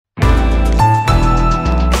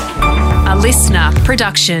listener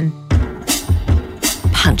production.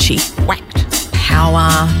 Punchy, whacked,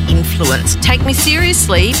 power, influence. Take me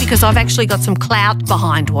seriously because I've actually got some clout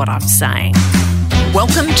behind what I'm saying.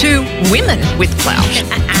 Welcome to Women with Clout.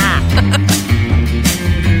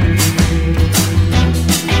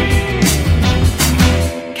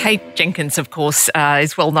 Kate Jenkins, of course,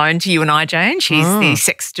 is well known to you and I, Jane. She's the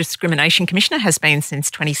Sex Discrimination Commissioner, has been since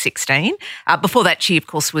 2016. Before that, she, of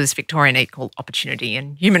course, was Victorian Equal Opportunity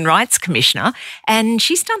and Human Rights Commissioner. And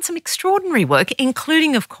she's done some extraordinary work,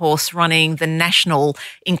 including, of course, running the National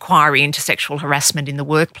Inquiry into Sexual Harassment in the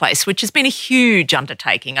Workplace, which has been a huge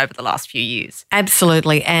undertaking over the last few years.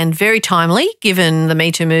 Absolutely, and very timely given the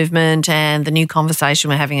Me Too movement and the new conversation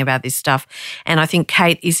we're having about this stuff. And I think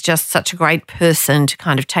Kate is just such a great person to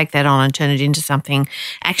kind of take that on and turn it into something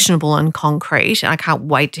actionable and concrete. And I can't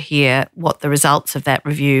wait to hear what the results of that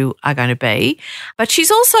review are going to be. But she's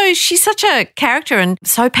such a character and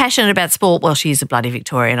so passionate about sport. Well, she is a bloody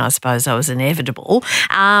Victorian, I suppose that was inevitable.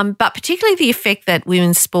 But particularly the effect that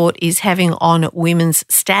women's sport is having on women's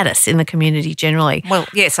status in the community generally. Well,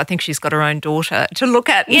 yes, I think she's got her own daughter to look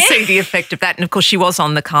at and see the effect of that. And, of course, she was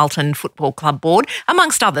on the Carlton Football Club board,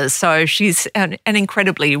 amongst others. So she's an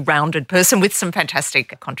incredibly rounded person with some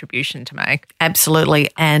fantastic contribution to make. Absolutely,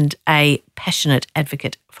 and a passionate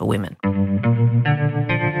advocate for women.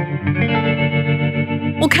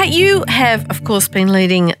 Well, Kate, you have, of course, been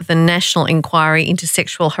leading the National Inquiry into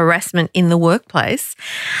Sexual Harassment in the Workplace.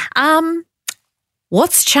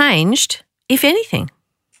 What's changed, if anything?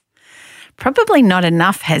 Probably not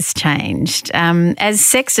enough has changed. As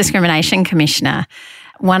Sex Discrimination Commissioner,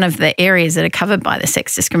 one of the areas that are covered by the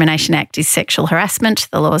Sex Discrimination Act is sexual harassment.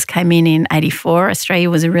 The laws came in 1984.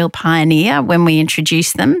 Australia was a real pioneer when we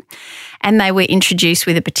introduced them. And they were introduced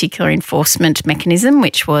with a particular enforcement mechanism,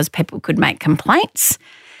 which was people could make complaints.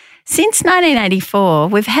 Since 1984,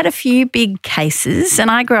 we've had a few big cases,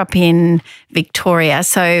 and I grew up in Victoria,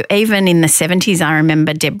 so even in the 70s, I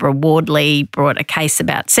remember Deborah Wardley brought a case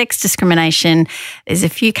about sex discrimination. There's a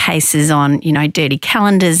few cases on, dirty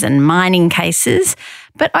calendars and mining cases.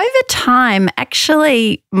 But over time,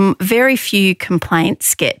 actually, very few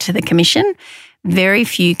complaints get to the Commission. Very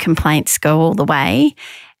few complaints go all the way.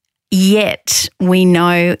 Yet we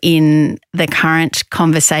know in the current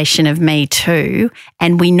conversation of Me Too,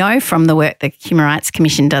 and we know from the work the Human Rights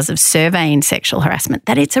Commission does of surveying sexual harassment,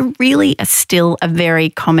 that it's still a very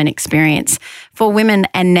common experience for women,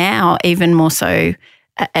 and now even more so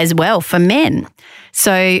as well for men.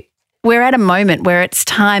 So we're at a moment where it's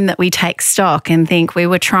time that we take stock and think we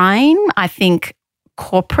were trying. I think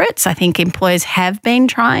employers have been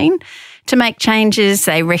trying to make changes.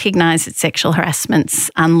 They recognise that sexual harassment's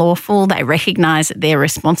unlawful. They recognise that they're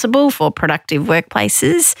responsible for productive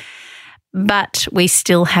workplaces. But we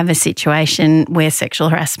still have a situation where sexual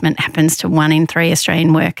harassment happens to 1 in 3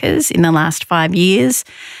 Australian workers in the last 5 years.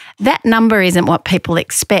 That number isn't what people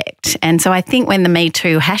expect. And so I think when the Me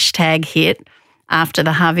Too hashtag hit after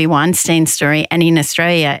the Harvey Weinstein story, and in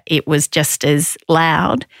Australia it was just as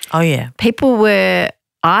loud. Oh, yeah.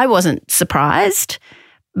 I wasn't surprised,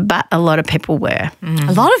 but a lot of people were.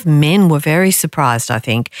 A lot of men were very surprised, I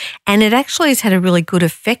think. And it actually has had a really good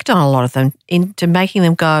effect on a lot of them into making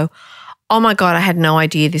them go, oh my God, I had no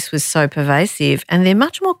idea this was so pervasive. And they're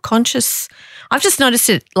much more conscious. I've just noticed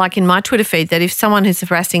it like in my Twitter feed that if someone is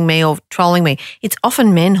harassing me or trolling me, it's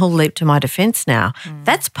often men who'll leap to my defence now.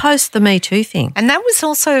 That's post the Me Too thing. And that was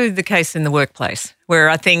also the case in the workplace, where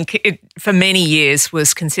I think it, for many years,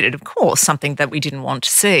 was considered, of course, something that we didn't want to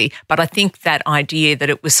see. But I think that idea that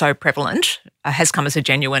it was so prevalent has come as a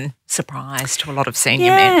genuine surprise to a lot of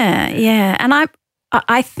senior men. Yeah. And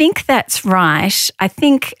I think that's right. I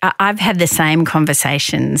think I've had the same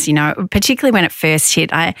conversations, particularly when it first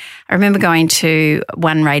hit. I remember going to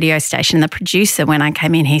one radio station, the producer, when I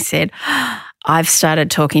came in, he said, I've started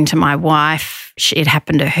talking to my wife. It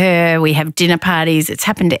happened to her. We have dinner parties. It's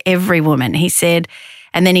happened to every woman. He said,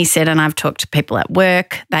 and I've talked to people at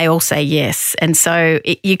work. They all say yes. And so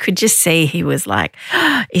you could just see he was like,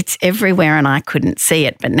 it's everywhere and I couldn't see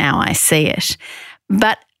it, but now I see it.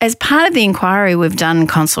 But as part of the inquiry, we've done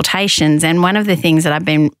consultations, and one of the things that I've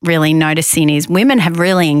been really noticing is women have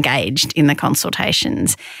really engaged in the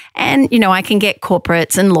consultations. And, I can get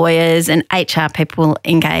corporates and lawyers and HR people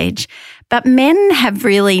engage, but men have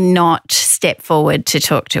really not stepped forward to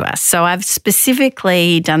talk to us. So I've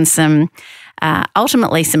specifically done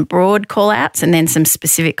ultimately some broad call-outs and then some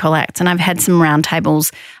specific call-outs, and I've had some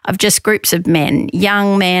roundtables of just groups of men,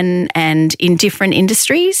 young men and in different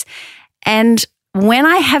industries. And when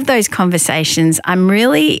I have those conversations, I'm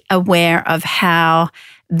really aware of how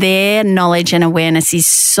their knowledge and awareness is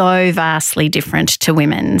so vastly different to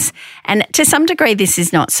women's. And to some degree, this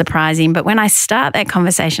is not surprising, but when I start that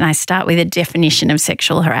conversation, I start with a definition of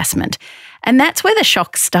sexual harassment. And that's where the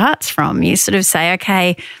shock starts from. You sort of say,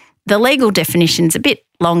 okay, the legal definition's a bit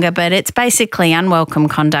longer, but it's basically unwelcome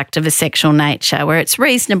conduct of a sexual nature where it's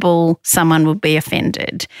reasonable someone will be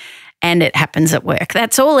offended. And it happens at work.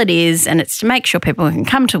 That's all it is. And it's to make sure people can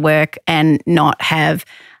come to work and not have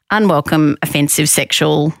unwelcome, offensive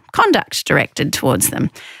sexual conduct directed towards them.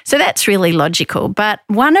 So that's really logical. But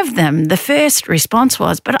one of them, the first response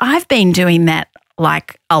was, but I've been doing that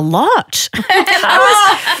like a lot.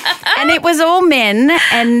 And it was all men.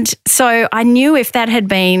 And so I knew if that had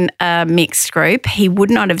been a mixed group, he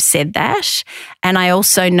would not have said that. And I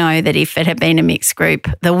also know that if it had been a mixed group,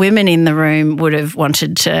 the women in the room would have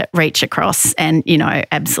wanted to reach across and,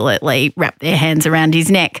 absolutely wrap their hands around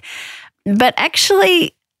his neck. But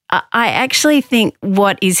I actually think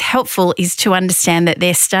what is helpful is to understand that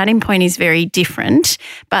their starting point is very different,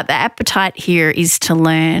 but the appetite here is to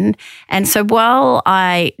learn. And so while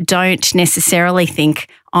I don't necessarily think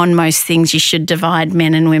on most things you should divide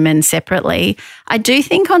men and women separately, I do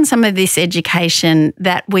think on some of this education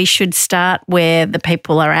that we should start where the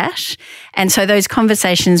people are at. And so those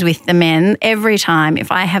conversations with the men, every time,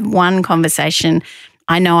 if I have one conversation,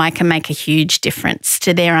 I know I can make a huge difference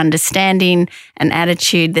to their understanding and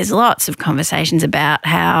attitude. There's lots of conversations about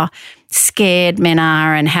how scared men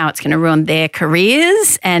are and how it's going to ruin their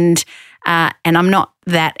careers. And I'm not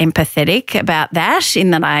that empathetic about that,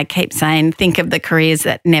 in that I keep saying, think of the careers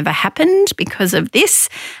that never happened because of this.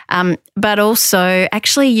 But also,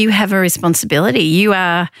 actually, you have a responsibility.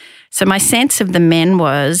 So my sense of the men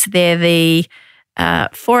was they're the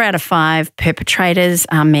 4 out of 5 perpetrators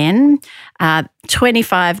are men.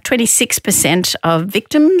 26% of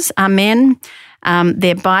victims are men.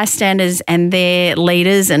 They're bystanders and they're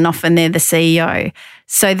leaders, and often they're the CEO.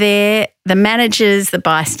 So they're the managers, the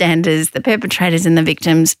bystanders, the perpetrators and the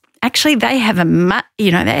victims. Actually, they have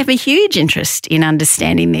a huge interest in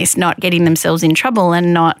understanding this, not getting themselves in trouble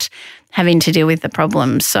and not having to deal with the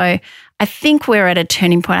problems. So I think we're at a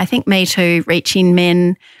turning point. I think Me Too reaching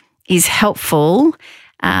men is helpful,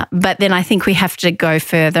 but then I think we have to go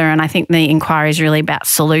further, and I think the inquiry is really about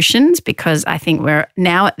solutions, because I think we're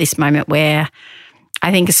now at this moment where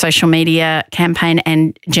I think a social media campaign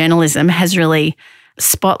and journalism has really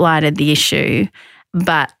spotlighted the issue,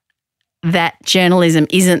 but that journalism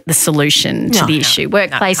isn't the solution to the issue.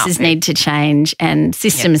 Workplaces need to change and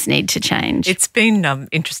systems need to change. It's been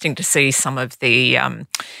interesting to see some of the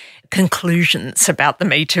conclusions about the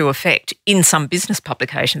Me Too effect in some business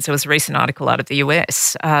publications. There was a recent article out of the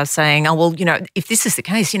US saying, if this is the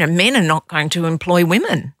case, men are not going to employ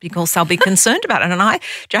women because they'll be concerned about it. And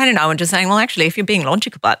Jane and I were just saying, well, actually, if you're being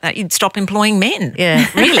logical about that, you'd stop employing men. Yeah.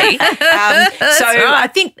 Really. I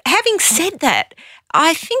think, having said that,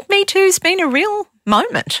 I think Me Too's been a real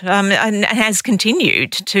moment and has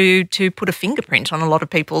continued to put a fingerprint on a lot of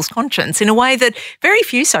people's conscience in a way that very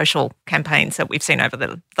few social campaigns that we've seen over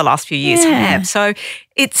the last few years have. So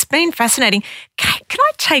it's been fascinating. Kate, can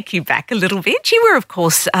I take you back a little bit? You were, of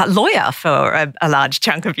course, a lawyer for a large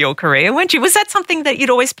chunk of your career, weren't you? Was that something that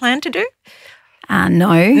you'd always planned to do?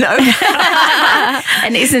 No.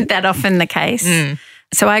 And isn't that often the case? Mm.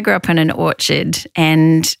 So I grew up in an orchard,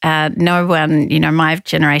 and no one, my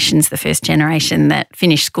generation's the first generation that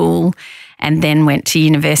finished school and then went to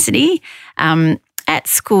university. At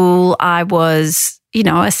school, I was,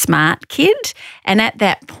 a smart kid. And at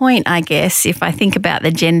that point, I guess, if I think about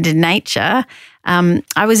the gendered nature,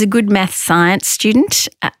 I was a good math science student,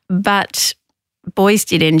 but boys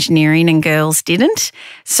did engineering and girls didn't.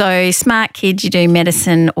 So smart kid, you do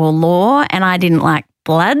medicine or law, and I didn't like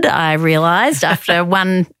blood, I realised after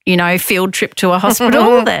one, field trip to a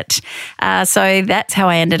hospital that, so that's how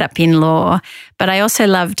I ended up in law. But I also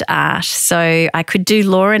loved art. So I could do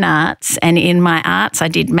law and arts, and in my arts I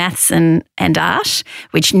did maths and art,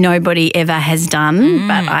 which nobody ever has done,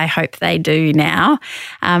 but I hope they do now.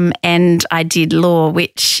 And I did law,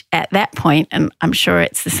 which at that point, and I'm sure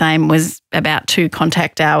it's the same, was about 2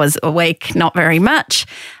 contact hours a week, not very much.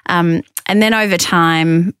 And then over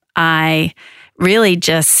time, I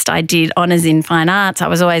did honours in fine arts. I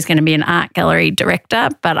was always going to be an art gallery director,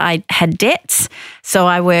 but I had debts. So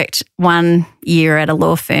I worked 1 year at a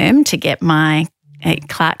law firm to get my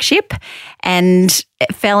clerkship and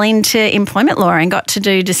fell into employment law and got to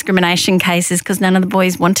do discrimination cases because none of the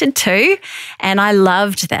boys wanted to. And I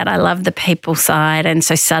loved that. I loved the people side. And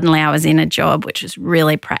so suddenly I was in a job which was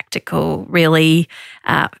really practical, really,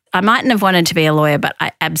 I mightn't have wanted to be a lawyer, but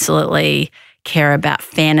I absolutely care about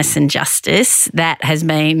fairness and justice. That has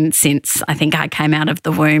been since I think I came out of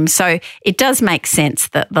the womb. So it does make sense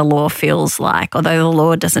that the law feels like, although the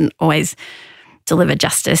law doesn't always deliver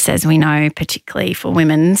justice, as we know, particularly for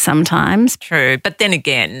women sometimes. True. But then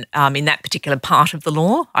again, in that particular part of the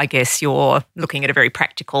law, I guess you're looking at a very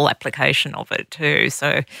practical application of it too.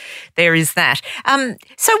 So there is that.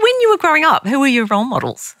 So when you were growing up, who were your role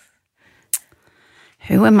models?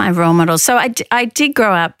 Who were my role models? So I did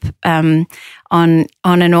grow up on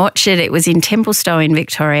an orchard. It was in Templestowe in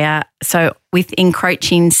Victoria, so with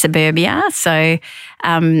encroaching suburbia. So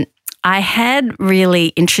I had really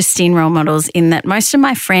interesting role models in that most of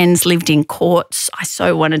my friends lived in courts. I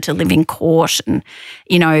so wanted to live in court and,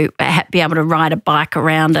 be able to ride a bike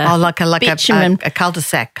around like a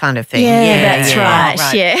cul-de-sac kind of thing. Yeah, that's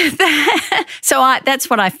right. Yeah. So that's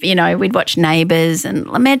what we'd watch Neighbours and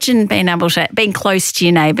imagine being close to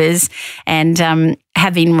your neighbours and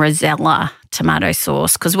having Rosella tomato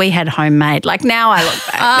sauce because we had homemade. Like now I look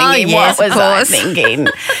back thinking, what was I thinking?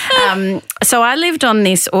 So I lived on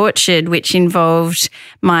this orchard which involved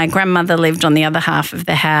my grandmother lived on the other half of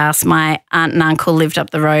the house, my aunt and uncle lived up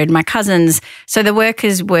the road, my cousins. So the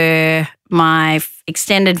workers were my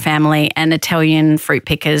extended family and Italian fruit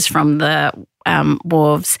pickers from the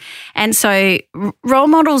wharves. And so role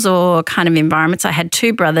models or kind of environments, I had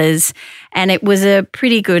 2 brothers and it was a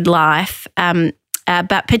pretty good life.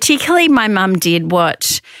 But particularly my mum did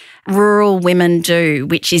what rural women do,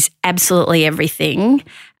 which is absolutely everything.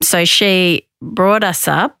 So she brought us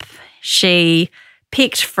up, she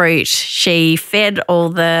picked fruit, she fed all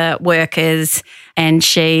the workers, and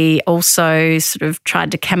she also sort of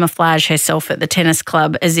tried to camouflage herself at the tennis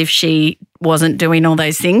club as if she wasn't doing all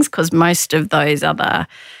those things because most of those other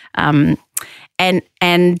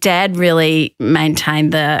and Dad really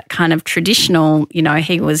maintained the kind of traditional,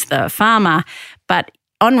 he was the farmer, but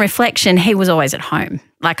on reflection, he was always at home.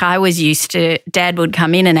 Like I was used to, Dad would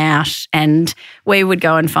come in and out and we would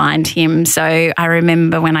go and find him. So I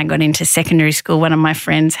remember when I got into secondary school, one of my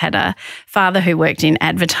friends had a father who worked in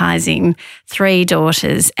advertising, 3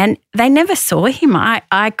 daughters, and they never saw him.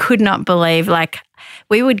 I could not believe,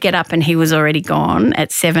 we would get up and he was already gone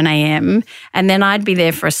at 7 a.m. and then I'd be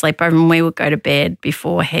there for a sleepover and we would go to bed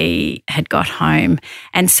before he had got home.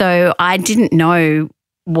 And so I didn't know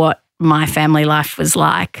what my family life was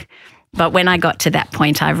like. But when I got to that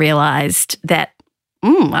point, I realised that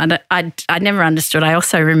I never understood. I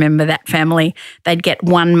also remember that family, they'd get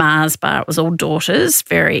 1 Mars bar. It was all daughters,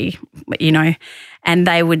 very, and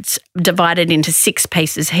they would divide it into 6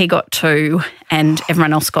 pieces. He got 2 and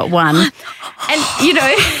everyone else got 1. And,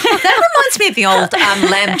 that reminds me of the old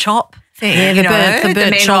lamb chop thing. Yeah, the burnt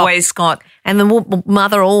men chop. Always got. And the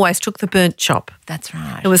mother always took the burnt chop. That's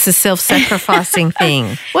right. It was a self-sacrificing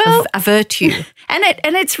thing, well, a virtue. And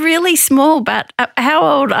it's really small, but how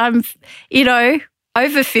old I'm,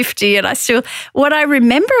 over 50 and what I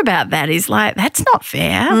remember about that is that's not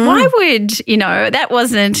fair. Why would, that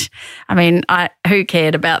wasn't, who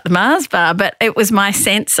cared about the Mars bar, but it was my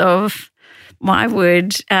sense of why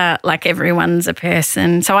would, everyone's a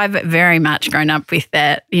person. So I've very much grown up with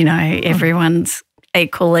that, everyone's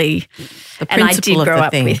equally, and I did grow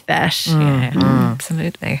up with that.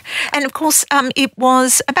 Absolutely. And of course, it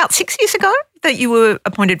was about 6 years ago that you were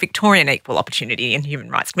appointed Victorian Equal Opportunity and Human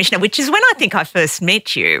Rights Commissioner, which is when I think I first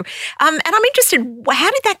met you. And I'm interested,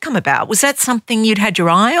 how did that come about? Was that something you'd had your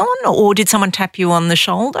eye on, or did someone tap you on the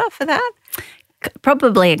shoulder for that?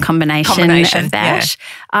 Probably a combination of that. Yeah.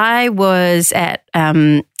 I was at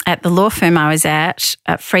the law firm I was at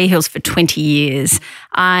Freehills for 20 years.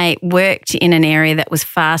 I worked in an area that was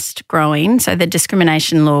fast growing, so the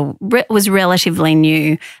discrimination law was relatively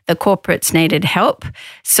new. The corporates needed help,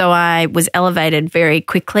 so I was elevated very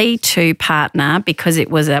quickly to partner because it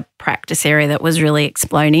was a practice area that was really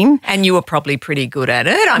exploding. And you were probably pretty good at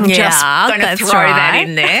it. I'm just going to throw that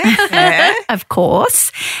in there. Yeah. Of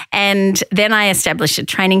course. And then I established a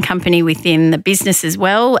training company within the business as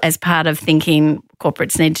well as part of thinking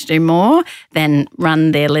corporates need to do more than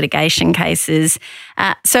run their litigation cases.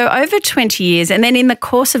 So over 20 years, and then in the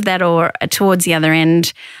course of that or towards the other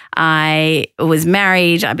end, I was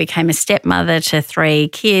married. I became a stepmother to 3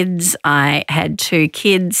 kids. I had 2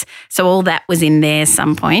 kids. So all that was in there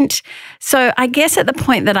some point. So I guess at the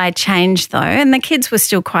point that I changed though, and the kids were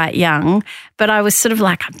still quite young, but I was sort of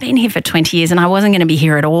like, I've been here for 20 years and I wasn't going to be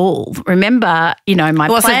here at all. Remember, my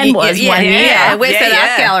plan was 1 year. Where's that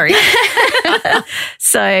art gallery?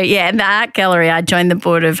 So, in the art gallery, I joined the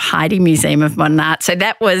board of Heidi Museum of Modern Art. So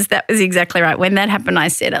that was exactly right. When that happened, I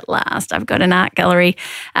said, at last, I've got an art gallery.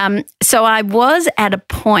 So I was at a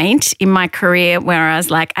point in my career where I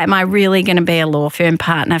was like, am I really going to be a law firm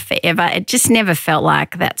partner forever? It just never felt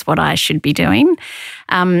like that's what I should be doing.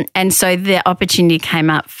 And so the opportunity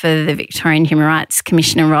came up for the Victorian Human Rights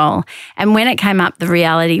Commissioner role. And when it came up, the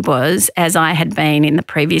reality was, as I had been in the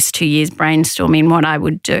previous 2 years brainstorming what I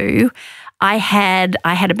would do, I had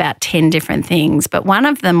about 10 different things, but one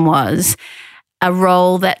of them was a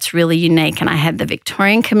role that's really unique. And I had the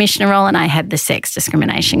Victorian Commissioner role and I had the Sex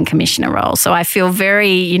Discrimination Commissioner role. So I feel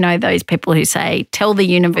very, those people who say, tell the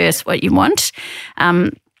universe what you want,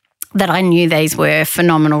 that I knew these were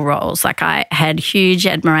phenomenal roles. Like, I had huge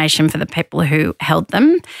admiration for the people who held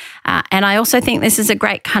them. And I also think this is a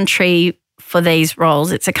great country for these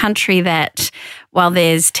roles. It's a country that, while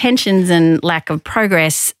there's tensions and lack of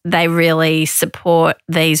progress, they really support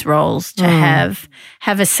these roles to have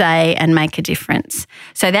a say and make a difference.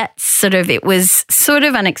 So it was sort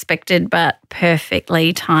of unexpected, but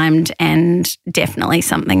perfectly timed and definitely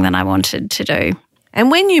something that I wanted to do. And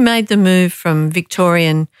when you made the move from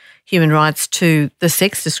Victorian Human Rights to the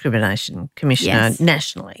Sex Discrimination Commissioner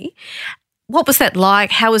nationally, what was that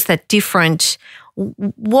like? How was that different?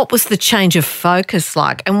 What was the change of focus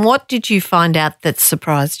like? And what did you find out that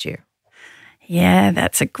surprised you? Yeah,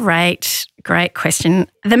 that's a great question.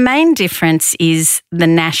 The main difference is the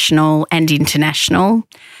national and international,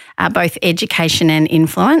 both education and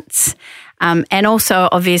influence. And also,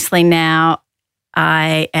 obviously, now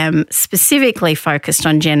I am specifically focused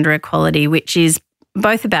on gender equality, which is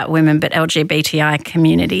both about women but LGBTI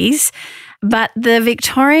communities. But the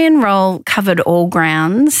Victorian role covered all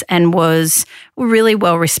grounds and was really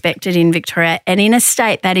well respected in Victoria and in a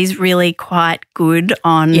state that is really quite good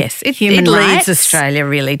on human rights. It leads Australia,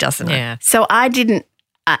 really, doesn't it? Yeah. So I didn't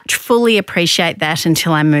fully appreciate that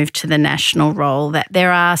until I moved to the national role, that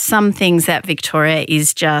there are some things that Victoria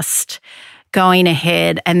is just going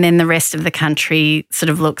ahead and then the rest of the country sort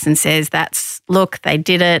of looks and says, look, they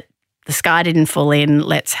did it. The sky didn't fall in,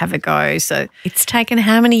 let's have a go. So it's taken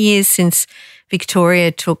how many years since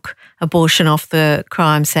Victoria took abortion off the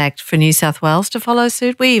Crimes Act for New South Wales to follow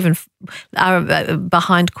suit? We even are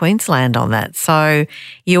behind Queensland on that. So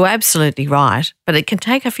you're absolutely right. But it can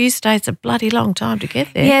take a few states a bloody long time to get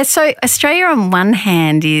there. Yeah, so Australia on one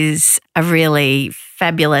hand is a really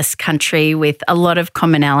fabulous country with a lot of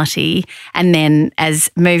commonality, and then as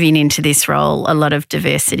moving into this role, a lot of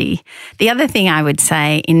diversity. The other thing I would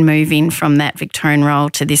say in moving from that Victorian role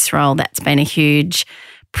to this role, that's been a huge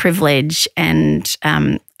privilege and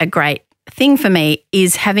a great thing for me,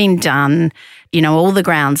 is having done, all the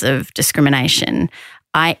grounds of discrimination.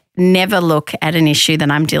 I never look at an issue that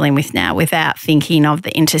I'm dealing with now without thinking of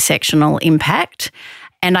the intersectional impact.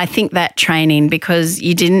 And I think that training, because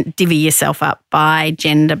you didn't divvy yourself up by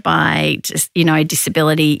gender, by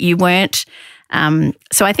disability, you weren't.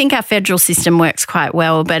 So I think our federal system works quite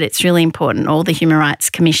well, but it's really important, all the human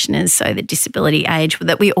rights commissioners, so the disability age,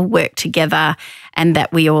 that we all work together and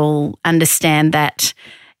that we all understand that,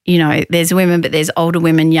 there's women, but there's older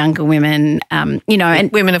women, younger women, and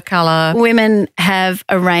women of colour. Women have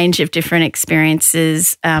a range of different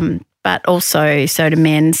experiences, but also so do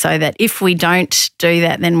men, so that if we don't do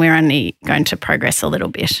that, then we're only going to progress a little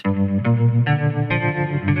bit.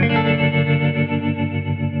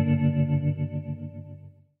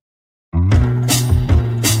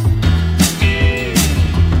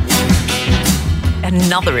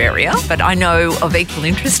 Another area, but I know of equal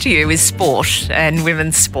interest to you, is sport and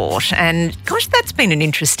women's sport. And gosh, that's been an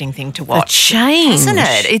interesting thing to watch. The change. Hasn't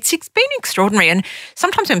it? It's been extraordinary. And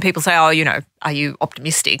sometimes when people say, are you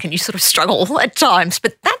optimistic? And you sort of struggle at times.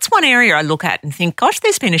 But that's one area I look at and think, gosh,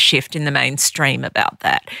 there's been a shift in the mainstream about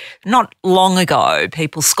that. Not long ago,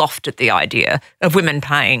 people scoffed at the idea of women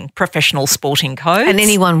paying professional sporting codes. And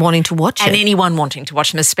anyone wanting to watch it. And anyone wanting to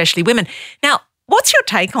watch them, especially women. Now, what's your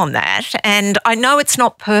take on that? And I know it's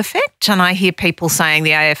not perfect, and I hear people saying the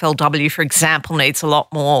AFLW, for example, needs a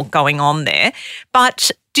lot more going on there.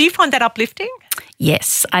 But do you find that uplifting?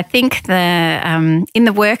 Yes, I think in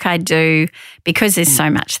the work I do, because there's so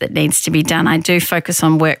much that needs to be done, I do focus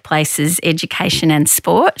on workplaces, education and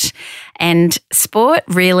sport. And sport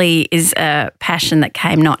really is a passion that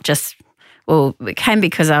came it came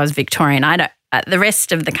because I was Victorian. The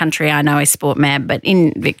rest of the country I know is sport mad, but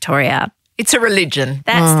in Victoria, it's a religion.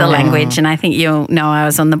 That's the language. And I think you'll know I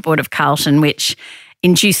was on the board of Carlton, which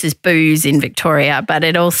induces boos in Victoria, but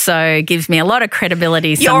it also gives me a lot of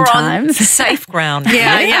credibility sometimes. You're on safe ground.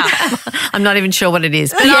 Yeah. I'm not even sure what it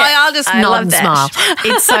is, but I'll just nod and smile.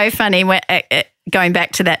 It's so funny when, going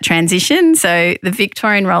back to that transition. So the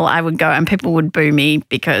Victorian role, I would go and people would boo me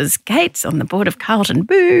because Kate's on the board of Carlton,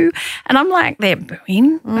 boo. And I'm like, they're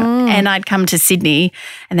booing. And I'd come to Sydney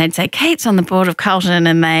and they'd say, Kate's on the board of Carlton.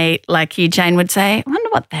 And they, like you, Jane, would say, I wonder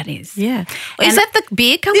what that is. Yeah. Is that the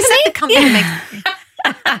beer company? Is that the company that makes...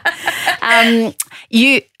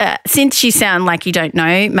 Since you sound like you don't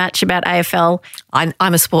know much about AFL, I'm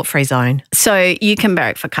a sport-free zone. so you can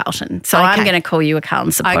barrack for Carlton. So I'm going to call you a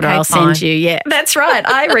Carlton supporter. Okay, I'll fine. send you. Yeah, that's right.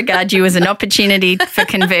 I regard you as an opportunity for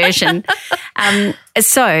conversion.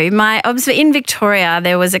 So in Victoria,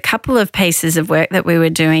 there was a couple of pieces of work that we were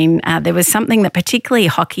doing. There was something that particularly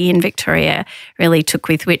hockey in Victoria really took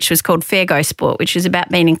with, which was called Fair Go Sport, which was about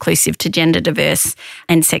being inclusive to gender diverse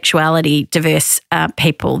and sexuality diverse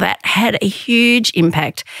people. That had a huge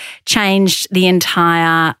impact, changed the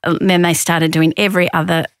entire, then they started doing every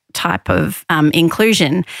other type of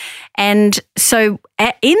inclusion. And so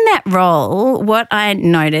in that role, what I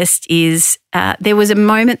noticed is there was a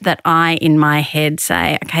moment that I, in my head,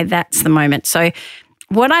 say, okay, that's the moment. So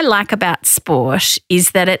what I like about sport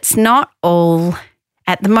is that it's not all,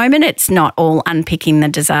 at the moment, it's not all unpicking the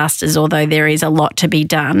disasters, although there is a lot to be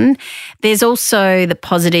done. There's also the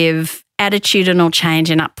positive attitudinal change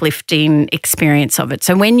and uplifting experience of it.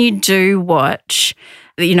 So when you do watch,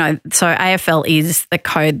 so AFL is the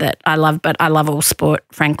code that I love, but I love all sport,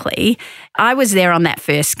 frankly. I was there on that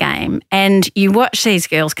first game and you watch these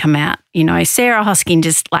girls come out, Sarah Hosking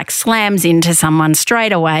just like slams into someone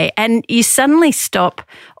straight away and you suddenly stop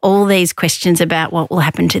all these questions about what will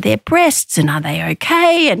happen to their breasts and are they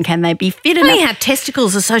okay and can they be fit enough. Funny how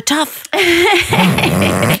testicles are so tough.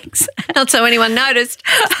 Not so anyone noticed.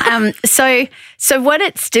 So what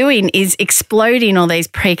it's doing is exploding all these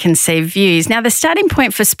preconceived views. Now, the starting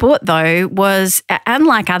point for sport, though, was,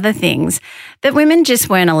 unlike other things, that women just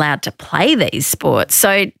weren't allowed to play these sports. So,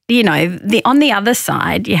 on the other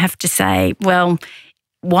side, you have to say, well,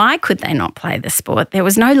 why could they not play the sport? There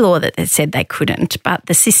was no law that said they couldn't, but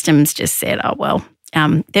the systems just said, oh, well,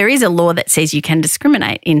 there is a law that says you can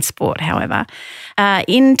discriminate in sport, however.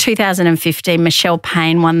 In 2015, Michelle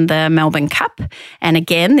Payne won the Melbourne Cup. And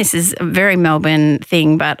again, this is a very Melbourne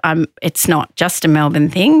thing, but it's not just a Melbourne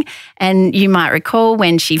thing. And you might recall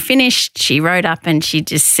when she finished, she wrote up and she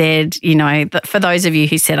just said, for those of you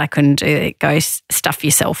who said I couldn't do it, go stuff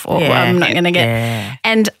yourself or I'm not going to get. Yeah.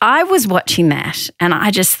 And I was watching that and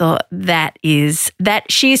I just thought that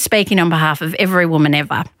she is speaking on behalf of every woman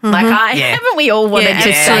ever. Mm-hmm. Haven't we all wanted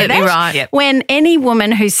to say that? Right. Yep. When any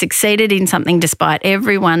woman who's succeeded in something despite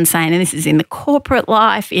everyone saying, and this is in the corporate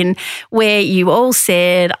life, in where you all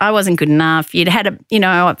said, I wasn't good enough, I've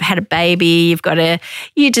had a baby,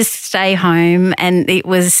 you just stay home. And it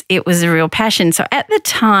was a real passion. So at the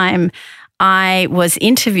time, I was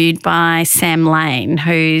interviewed by Sam Lane,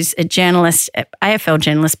 who's a journalist, AFL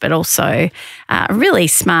journalist, but also a really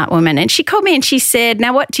smart woman. And she called me and she said,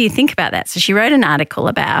 now what do you think about that? So she wrote an article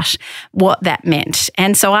about what that meant.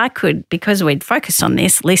 And so I could, because we'd focused on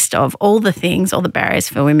this list of all the barriers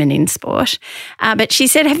for women in sport. But she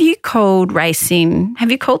said, have you called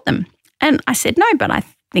them? And I said, no, but I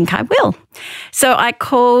think I will. So I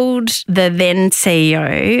called the then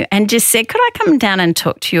CEO and just said, could I come down and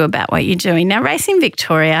talk to you about what you're doing? Now, Racing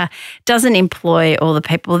Victoria doesn't employ all the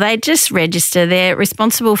people. They just register. They're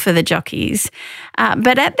responsible for the jockeys.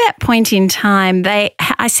 But at that point in time,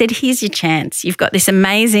 I said, here's your chance. You've got this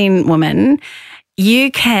amazing woman.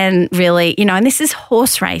 You can really, and this is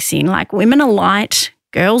horse racing. Like, women are light,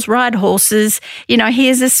 girls ride horses.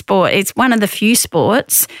 Here's a sport. It's one of the few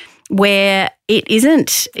sports where it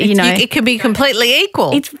isn't, it could be completely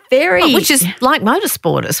equal. It's very... which is like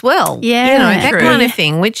motorsport as well. Yeah. That kind of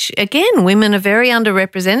thing, which, again, women are very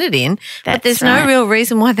underrepresented in, but there's no real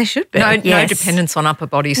reason why they should be. No dependence on upper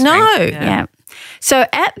body strength. No. Yeah. So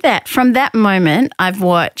from that moment, I've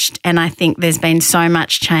watched and I think there's been so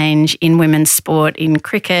much change in women's sport, in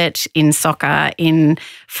cricket, in soccer, in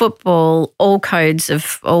football, all codes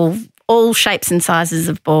of all shapes and sizes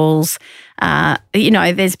of balls.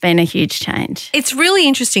 There's been a huge change. It's really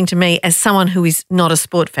interesting to me as someone who is not a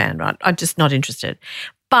sport fan, right? I'm just not interested.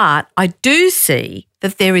 But I do see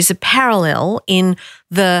that there is a parallel in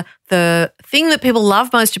the thing that people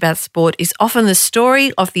love most about sport is often the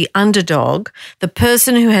story of the underdog, the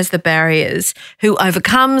person who has the barriers, who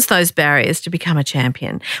overcomes those barriers to become a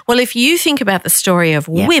champion. Well, if you think about the story of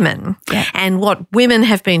women and what women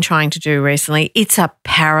have been trying to do recently, it's a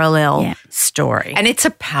parallel story. And it's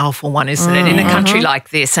a powerful one, isn't it, in a country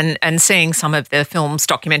like this, and seeing some of the films,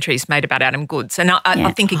 documentaries made about Adam Goodes. And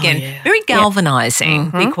I think, again, very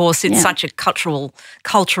galvanising because it's such a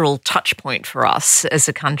cultural touch point for us as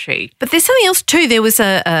a country. But there's something else too. There was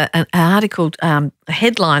an article, a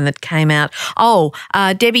headline that came out.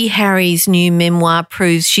 Debbie Harry's new memoir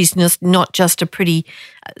proves she's not just a pretty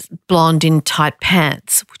blonde in tight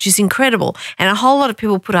pants, which is incredible. And a whole lot of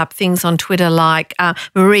people put up things on Twitter like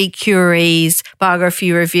Marie Curie's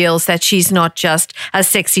biography reveals that she's not just a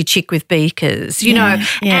sexy chick with beakers, you know.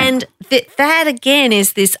 Yeah. And that again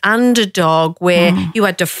is this underdog where you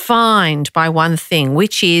are defined by one thing,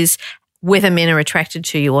 which is whether men are attracted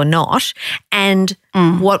to you or not. And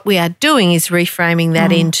what we are doing is reframing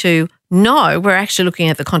that into, no, we're actually looking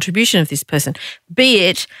at the contribution of this person, be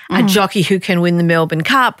it a jockey who can win the Melbourne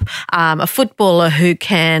Cup, a footballer who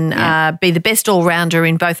can be the best all-rounder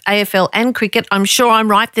in both AFL and cricket. I'm sure I'm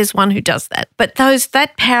right, there's one who does that. But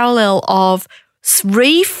that parallel of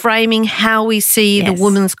reframing how we see the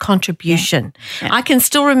woman's contribution. Yeah. I can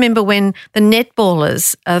still remember when the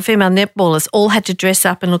netballers, female netballers, all had to dress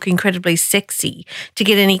up and look incredibly sexy to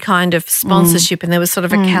get any kind of sponsorship, and there was sort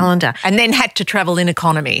of a calendar. And then had to travel in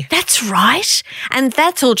economy. That's right. And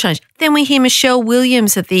that's all changed. Then we hear Michelle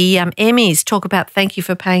Williams at the Emmys talk about thank you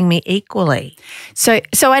for paying me equally. So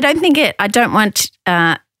I don't want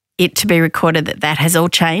it to be recorded that has all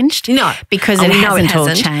changed. No, because it hasn't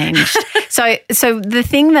all changed. So the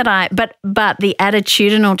thing that but the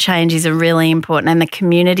attitudinal change is really important, and the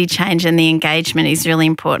community change and the engagement is really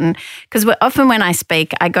important, because often when I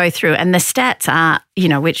speak, I go through and the stats are,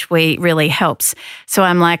 which really helps. So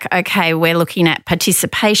I'm like, okay, we're looking at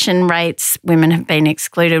participation rates. Women have been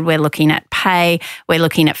excluded. We're looking at pay. We're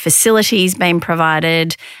looking at facilities being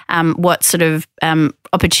provided. What sort of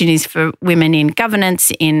opportunities for women in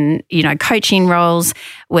governance, in, coaching roles.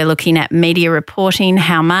 We're looking at media reporting,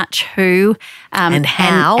 how much, who, and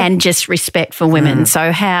how. And just respect for women.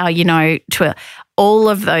 So how, to all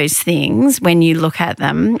of those things, when you look at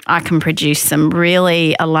them, I can produce some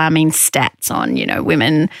really alarming stats on,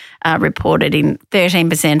 women reported in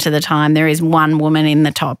 13% of the time. There is one woman in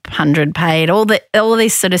the top 100 paid, all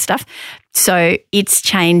this sort of stuff. So it's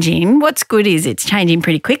changing. What's good is it's changing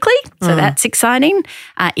pretty quickly. So that's exciting.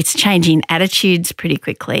 It's changing attitudes pretty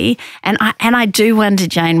quickly. And I do wonder,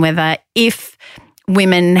 Jane, whether if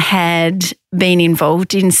women had been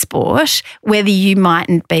involved in sport, whether you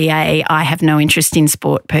mightn't be I have no interest in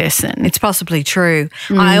sport person. It's possibly true.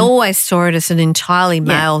 I always saw it as an entirely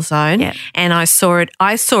male zone, and I saw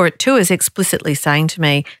it too as explicitly saying to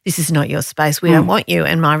me, this is not your space, we don't want you.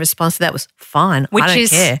 And my response to that was, fine, I don't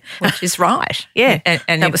care. Which is right. Yeah.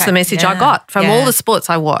 And that was the message I got from all the sports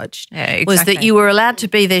I watched, was that you were allowed to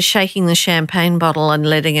be there shaking the champagne bottle and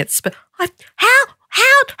letting it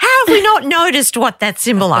How have we not noticed what that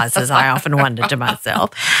symbolises? I often wonder to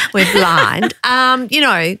myself. We're blind,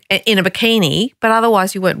 in a bikini, but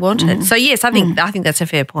otherwise you weren't wanted. So yes, I think that's a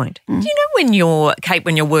fair point. Do you know when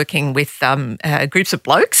you're working with groups of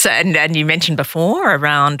blokes, and you mentioned before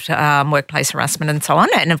around workplace harassment and so on,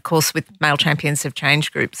 and of course with male champions of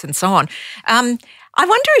change groups and so on. I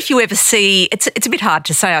wonder if you ever see, it's a bit hard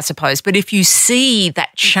to say, I suppose, but if you see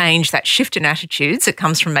that change, that shift in attitudes that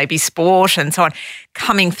comes from maybe sport and so on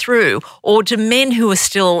coming through, or do men who are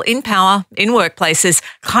still in power in workplaces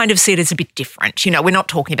kind of see it as a bit different? We're not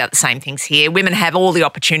talking about the same things here. Women have all the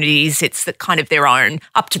opportunities. It's the kind of their own,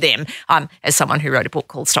 up to them. As someone who wrote a book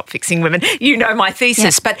called Stop Fixing Women, my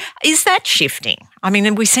thesis. Yeah. But is that shifting? I mean,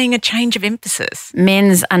 are we seeing a change of emphasis?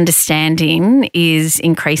 Men's understanding is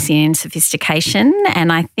increasing in sophistication.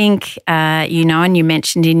 And I think, and you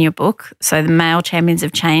mentioned in your book, so the Male Champions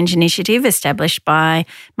of Change initiative established by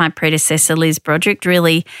my predecessor, Liz Broderick,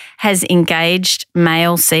 really has engaged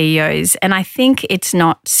male CEOs. And I think it's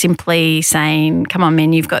not simply saying, come on,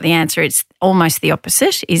 men, you've got the answer. It's almost the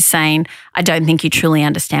opposite, is saying, I don't think you truly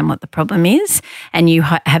understand what the problem is and you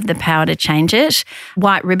have the power to change it.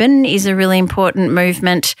 White Ribbon is a really important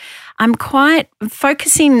movement. I'm quite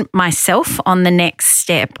focusing myself on the next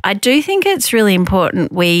step. I do think it's really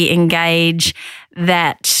important we engage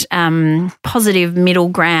that positive middle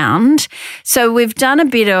ground. So we've done a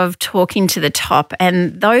bit of talking to the top,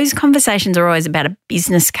 and those conversations are always about a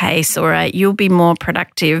business case or you'll be more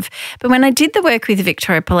productive. But when I did the work with the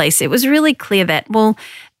Victoria Police, it was really clear that,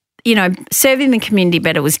 serving the community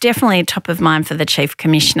better was definitely top of mind for the Chief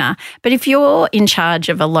Commissioner. But if you're in charge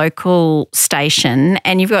of a local station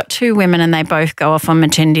and you've got two women and they both go off on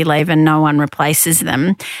maternity leave and no one replaces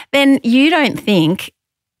them, then you don't think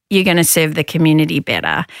you're going to serve the community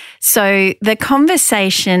better. So the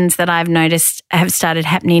conversations that I've noticed have started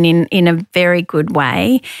happening in a very good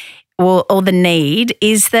way, or the need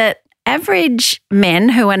is that average men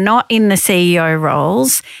who are not in the CEO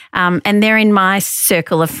roles, and they're in my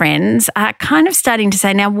circle of friends, are kind of starting to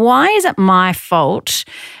say, now, why is it my fault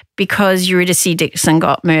because Eurydice Dixon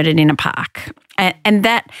got murdered in a park? And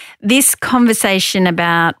that this conversation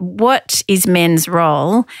about what is men's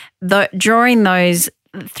role, drawing those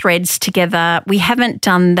threads together, we haven't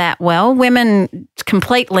done that well. Women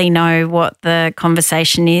completely know what the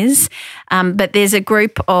conversation is, but there's a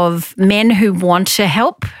group of men who want to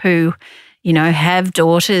help, who, have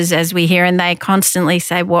daughters, as we hear, and they constantly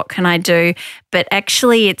say, what can I do? But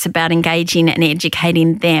actually it's about engaging and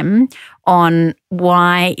educating them on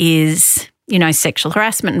why is sexual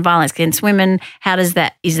harassment and violence against women, is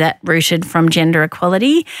that rooted from gender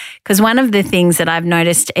equality? Because one of the things that I've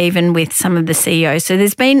noticed even with some of the CEOs, so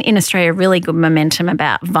there's been in Australia really good momentum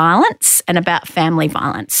about violence and about family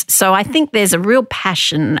violence. So I think there's a real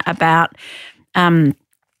passion about, some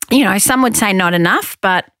would say not enough,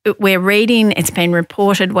 but we're reading, it's been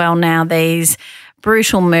reported well now, these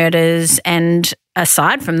brutal murders, and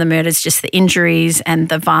aside from the murders, just the injuries and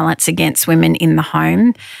the violence against women in the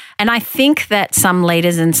home. And I think that some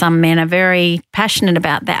leaders and some men are very passionate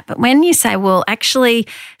about that. But when you say, well, actually,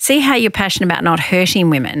 see how you're passionate about not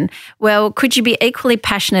hurting women, well, could you be equally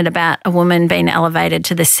passionate about a woman being elevated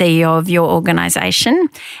to the CEO of your organisation?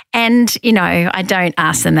 And, I don't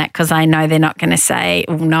ask them that because I know they're not going to say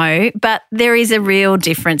no, but there is a real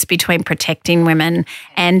difference between protecting women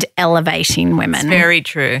and elevating women. It's very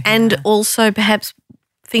true. And also perhaps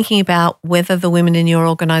thinking about whether the women in your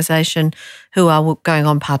organisation who are going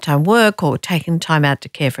on part-time work or taking time out to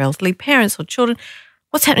care for elderly parents or children,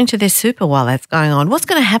 what's happening to their super while that's going on? What's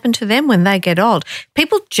going to happen to them when they get old?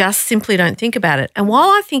 People just simply don't think about it. And while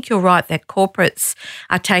I think you're right that corporates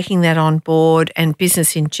are taking that on board and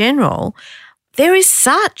business in general, there is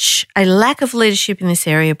such a lack of leadership in this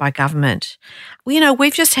area by government.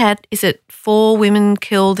 We've just had, 4 women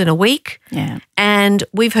killed in a week? Yeah. And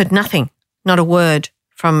we've heard nothing, not a word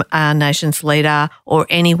from our nation's leader or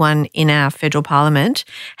anyone in our federal parliament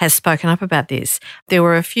has spoken up about this. There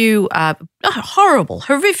were a few horrible,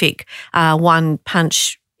 horrific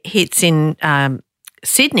one-punch hits in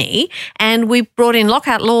Sydney, and we brought in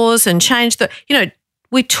lockout laws and changed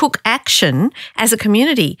we took action as a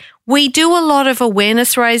community. We do a lot of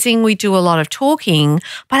awareness raising, we do a lot of talking,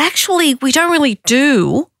 but actually we don't really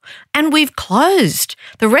do. And we've closed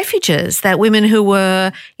the refuges that women who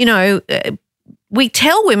were, we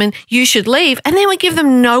tell women you should leave, and then we give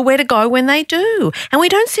them nowhere to go when they do. And we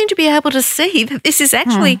don't seem to be able to see that this is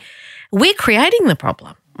actually, we're creating the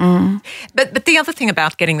problem. Mm. But the other thing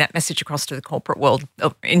about getting that message across to the corporate world,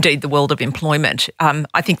 or indeed the world of employment,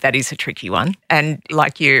 I think that is a tricky one. And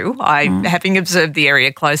like you, having observed the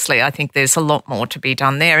area closely, I think there's a lot more to be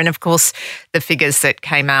done there. And of course, the figures that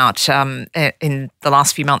came out in the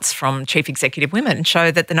last few months from chief executive women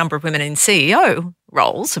show that the number of women in CEO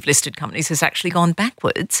roles of listed companies has actually gone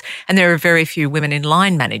backwards, and there are very few women in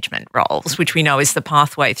line management roles, which we know is the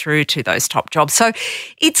pathway through to those top jobs. So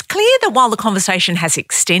it's clear that while the conversation has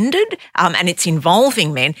extended and it's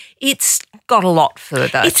involving men, it's got a lot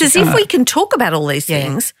further. It's as if we can talk about all these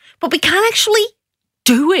things, but we can't actually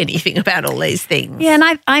do anything about all these things. Yeah,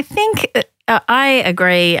 and I think I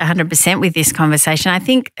agree 100% with this conversation. I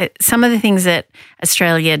think some of the things that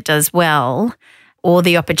Australia does well, or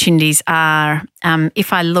the opportunities are,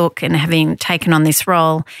 if I look and having taken on this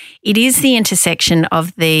role, it is the intersection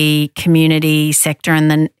of the community sector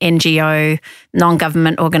and the NGO,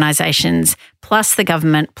 non-government organisations, plus the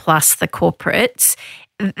government, plus the corporates.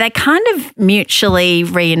 They're kind of mutually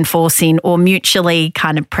reinforcing or mutually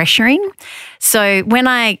kind of pressuring. So when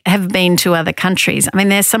I have been to other countries,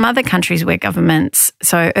 there's some other countries where governments,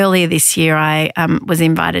 so earlier this year I was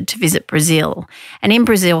invited to visit Brazil, and in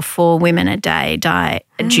Brazil 4 women a day die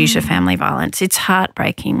due to family violence. It's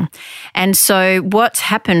heartbreaking. And so what's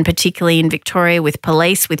happened, particularly in Victoria with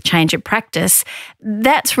police, with change of practice,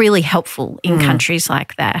 that's really helpful in countries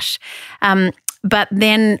like that. But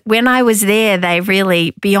then when I was there,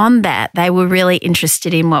 beyond that, they were really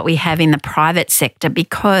interested in what we have in the private sector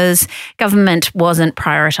because government wasn't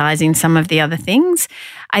prioritising some of the other things.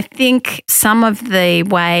 I think some of the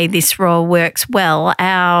way this role works well,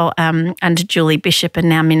 under Julie Bishop and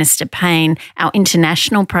now Minister Payne, our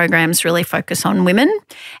international programs really focus on women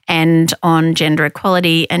and on gender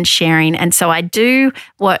equality and sharing. And so I do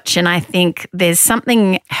watch, and I think there's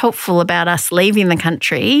something helpful about us leaving the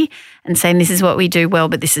country and saying this is what we do well,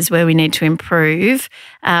 but this is where we need to improve.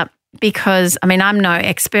 Because, I mean, I'm no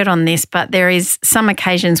expert on this, but there is some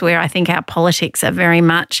occasions where I think our politics are very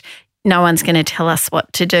much no one's going to tell us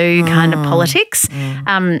what to do kind of politics.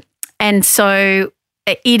 And so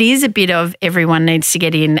it is a bit of everyone needs to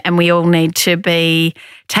get in and we all need to be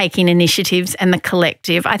taking initiatives and the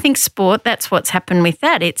collective. I think sport, that's what's happened with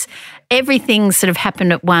that. It's everything sort of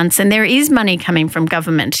happened at once and there is money coming from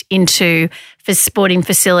government for sporting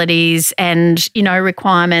facilities and,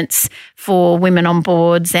 requirements for women on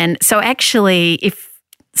boards. And so actually if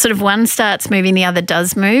sort of one starts moving, the other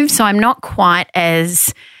does move. So I'm not quite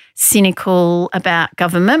as cynical about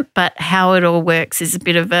government, but how it all works is a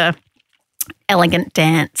bit of a elegant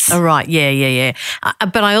dance. Oh, right. Yeah.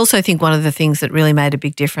 But I also think one of the things that really made a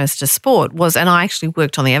big difference to sport was, and I actually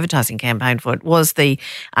worked on the advertising campaign for it, was the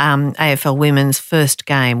AFL women's first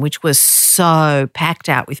game, which was so packed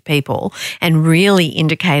out with people and really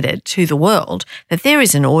indicated to the world that there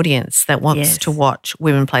is an audience that wants to watch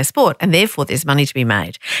women play sport and therefore there's money to be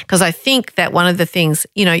made. Because I think that one of the things,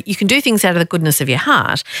 you can do things out of the goodness of your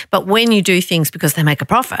heart, but when you do things because they make a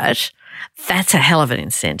profit, that's a hell of an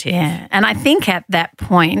incentive. Yeah, and I think at that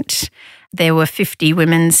point there were 50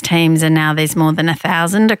 women's teams and now there's more than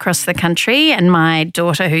 1,000 across the country and my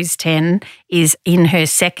daughter who's 10 is in her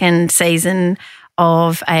second season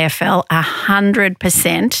of AFL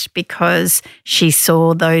 100% because she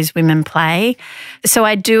saw those women play. So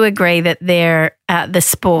I do agree that the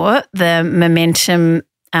sport, the momentum,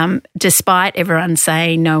 despite everyone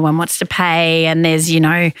saying no one wants to pay and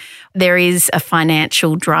there is a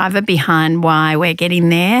financial driver behind why we're getting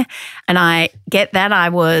there. And I get that. I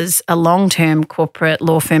was a long-term corporate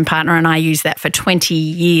law firm partner and I used that for 20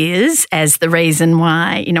 years as the reason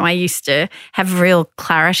why, I used to have real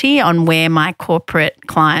clarity on where my corporate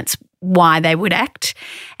clients why they would act.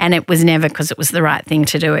 And it was never because it was the right thing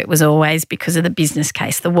to do. It was always because of the business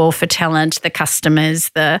case, the war for talent, the customers,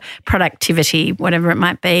 the productivity, whatever it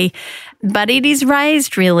might be. But it is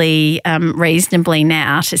raised really reasonably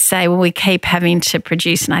now to say, well, we keep having to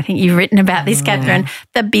produce, and I think you've written about this, Catherine,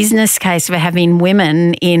 the business case for having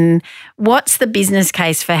women in, what's the business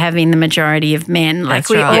case for having the majority of men? Like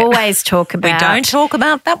we always talk about. We don't talk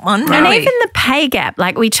about that one. And even the pay gap,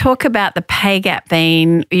 like we talk about the pay gap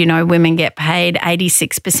being, women get paid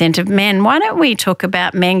 86% of men. Why don't we talk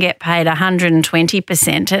about men get paid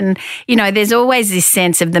 120%? And, there's always this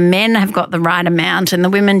sense of the men have got the right amount and the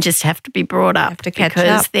women just have to be brought up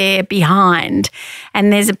because they're behind.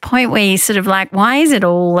 And there's a point where you're sort of like, why is it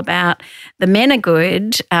all about the men are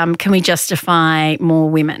good? Can we justify more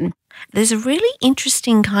women? There's a really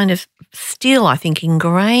interesting kind of still, I think,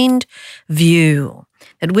 ingrained view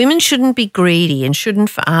that women shouldn't be greedy and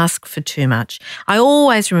shouldn't ask for too much. I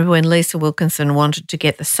always remember when Lisa Wilkinson wanted to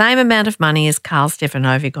get the same amount of money as Carl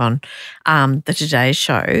Stefanovic on the Today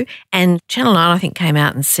Show, and Channel 9, I think, came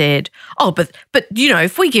out and said, but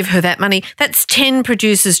if we give her that money, that's 10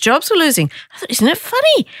 producers' jobs we're losing. I thought, isn't it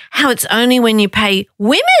funny how it's only when you pay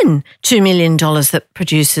women $2 million that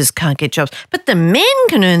producers can't get jobs, but the men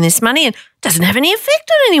can earn this money and doesn't have any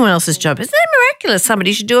effect on anyone else's job. Isn't that miraculous?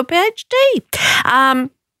 Somebody should do a PhD.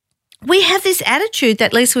 We have this attitude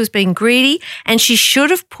that Lisa was being greedy and she should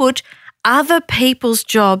have put other people's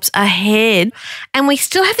jobs ahead. And we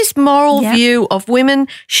still have this moral view of women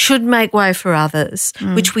should make way for others,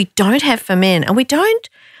 which we don't have for men. And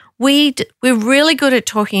we're really good at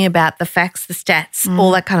talking about the facts, the stats, all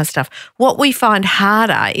that kind of stuff. What we find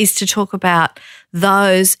harder is to talk about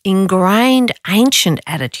those ingrained ancient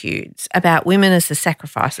attitudes about women as the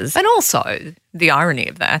sacrifices. And also the irony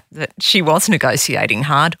of that she was negotiating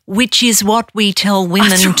hard, which is what we tell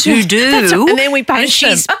women to do. And then we punish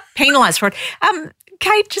them. She's penalised for it.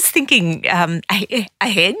 Kate, just thinking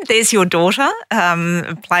ahead, there's your daughter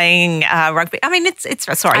playing rugby. I mean, it's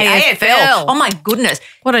AFL. Oh, my goodness.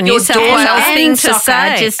 What a New South Wales thing to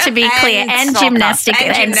say. Just to be clear, and gymnastics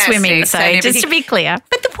and swimming. So just to be clear.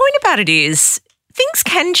 But the point about it is things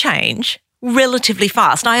can change relatively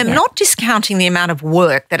fast. I am not discounting the amount of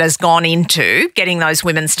work that has gone into getting those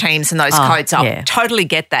women's teams and those codes up. yeah. Totally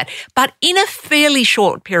get that. But in a fairly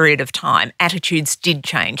short period of time, attitudes did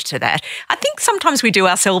change to that. I think sometimes we do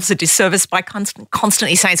ourselves a disservice by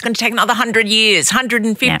constantly saying it's going to take another 100 years,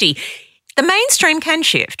 150. Yeah. The mainstream can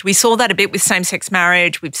shift. We saw that a bit with same-sex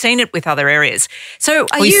marriage. We've seen it with other areas. So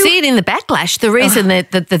we see it in the backlash. The reason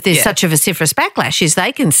that there's such a vociferous backlash is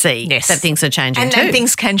they can see that things are changing too. And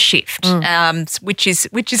things can shift, which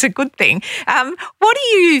is a good thing. What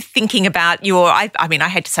are you thinking about your, I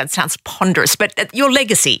hate to say it sounds ponderous, but your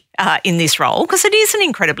legacy in this role, because it is an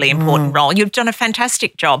incredibly important role. You've done a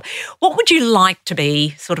fantastic job. What would you like to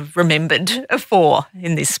be sort of remembered for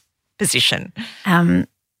in this position?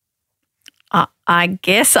 I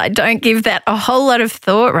guess I don't give that a whole lot of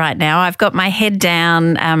thought right now. I've got my head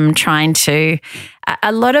down trying to –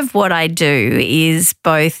 a lot of what I do is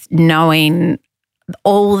both knowing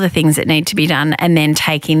all the things that need to be done and then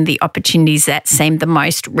taking the opportunities that seem the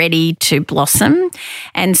most ready to blossom.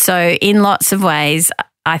 And so in lots of ways,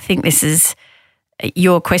 I think this is –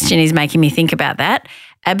 your question is making me think about that.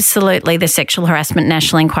 Absolutely, the Sexual Harassment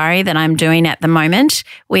National Inquiry that I'm doing at the moment,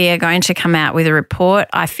 we are going to come out with a report.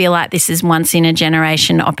 I feel like this is once in a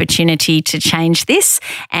generation opportunity to change this,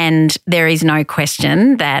 and there is no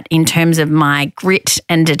question that in terms of my grit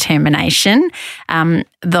and determination,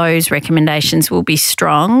 those recommendations will be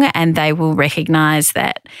strong and they will recognise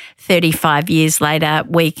that 35 years later,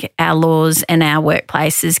 our laws and our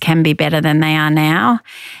workplaces can be better than they are now.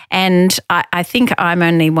 And I think I'm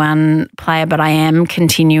only one player, but I am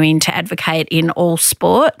continuing to advocate in all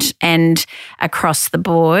sport and across the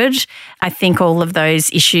board. I think all of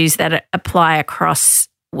those issues that apply across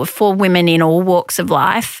for women in all walks of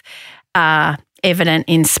life are evident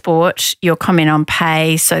in sport. Your comment on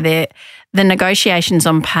pay, so the negotiations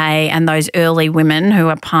on pay and those early women who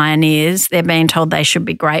are pioneers, they're being told they should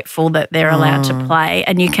be grateful that they're allowed to play.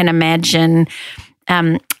 And you can imagine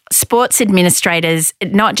sports administrators,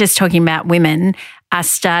 not just talking about women, are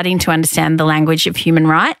starting to understand the language of human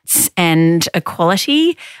rights and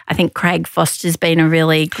equality. I think Craig Foster's been a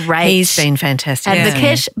really great He's been fantastic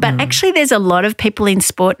advocate. But actually there's a lot of people in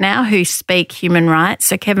sport now who speak human rights.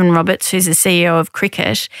 So Kevin Roberts, who's the CEO of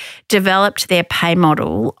cricket, developed their pay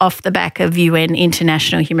model off the back of UN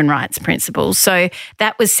international human rights principles. So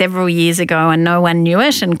that was several years ago and no one knew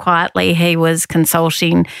it, and quietly he was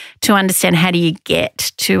consulting to understand how do you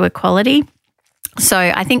get to equality. So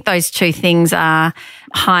I think those two things are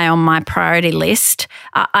high on my priority list.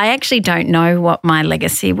 I actually don't know what my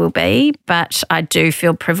legacy will be, but I do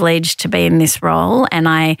feel privileged to be in this role, and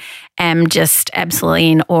I am just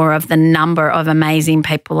absolutely in awe of the number of amazing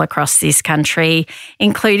people across this country,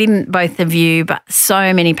 including both of you, but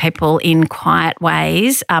so many people in quiet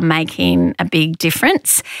ways are making a big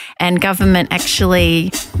difference. And government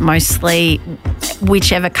actually, mostly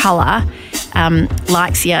whichever colour,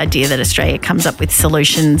 likes the idea that Australia comes up with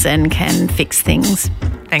solutions and can fix things.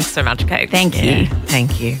 Thanks so much, Kate. Thank you.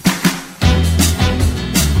 Thank you.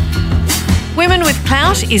 Women with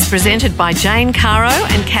Clout is presented by Jane Caro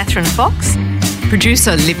and Catherine Fox.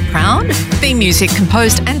 Producer Liv Proud. Theme music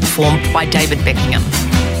composed and performed by David Beckingham.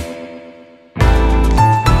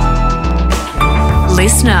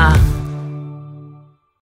 Listener.